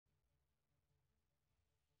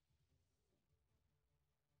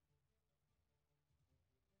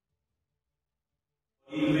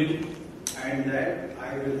will, and that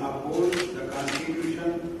I will uphold the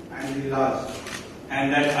Constitution and the laws.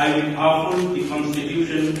 And that I will uphold the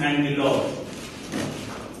Constitution and the laws.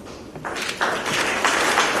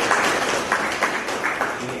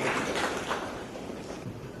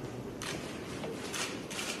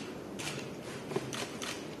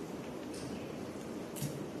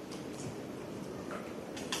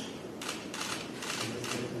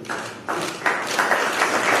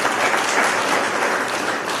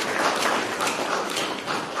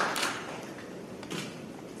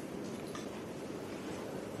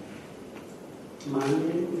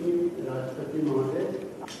 माननीय राष्ट्रपति महोदय,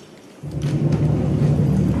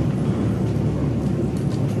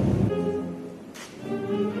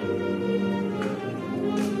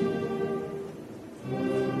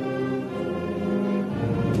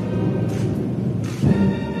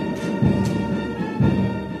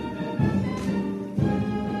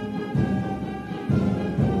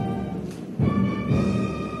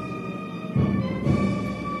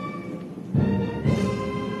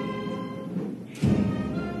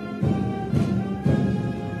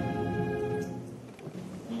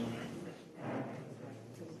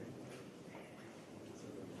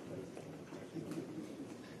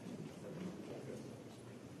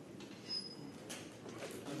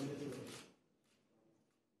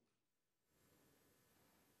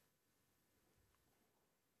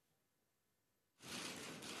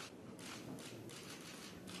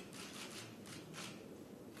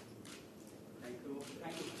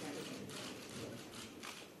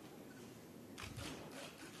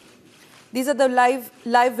 These are the live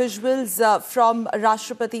visuals from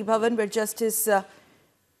Rashtrapati Bhavan, where Justice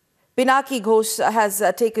Pinaki Ghose has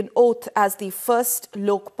taken oath as the first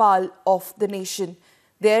Lokpal of the nation.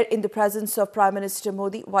 There, in the presence of Prime Minister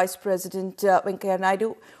Modi, Vice President Venkaiah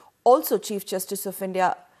Naidu, also Chief Justice of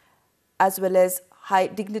India, as well as high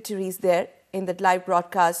dignitaries there in the live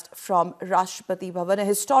broadcast from Rashtrapati Bhavan. A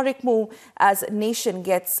historic move as nation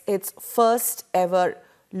gets its first ever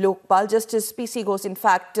Lokpal. Justice P.C. Ghose, in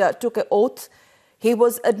fact, took an oath. He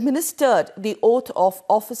was administered the oath of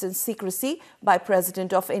office and secrecy by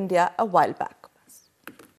President of India a while back.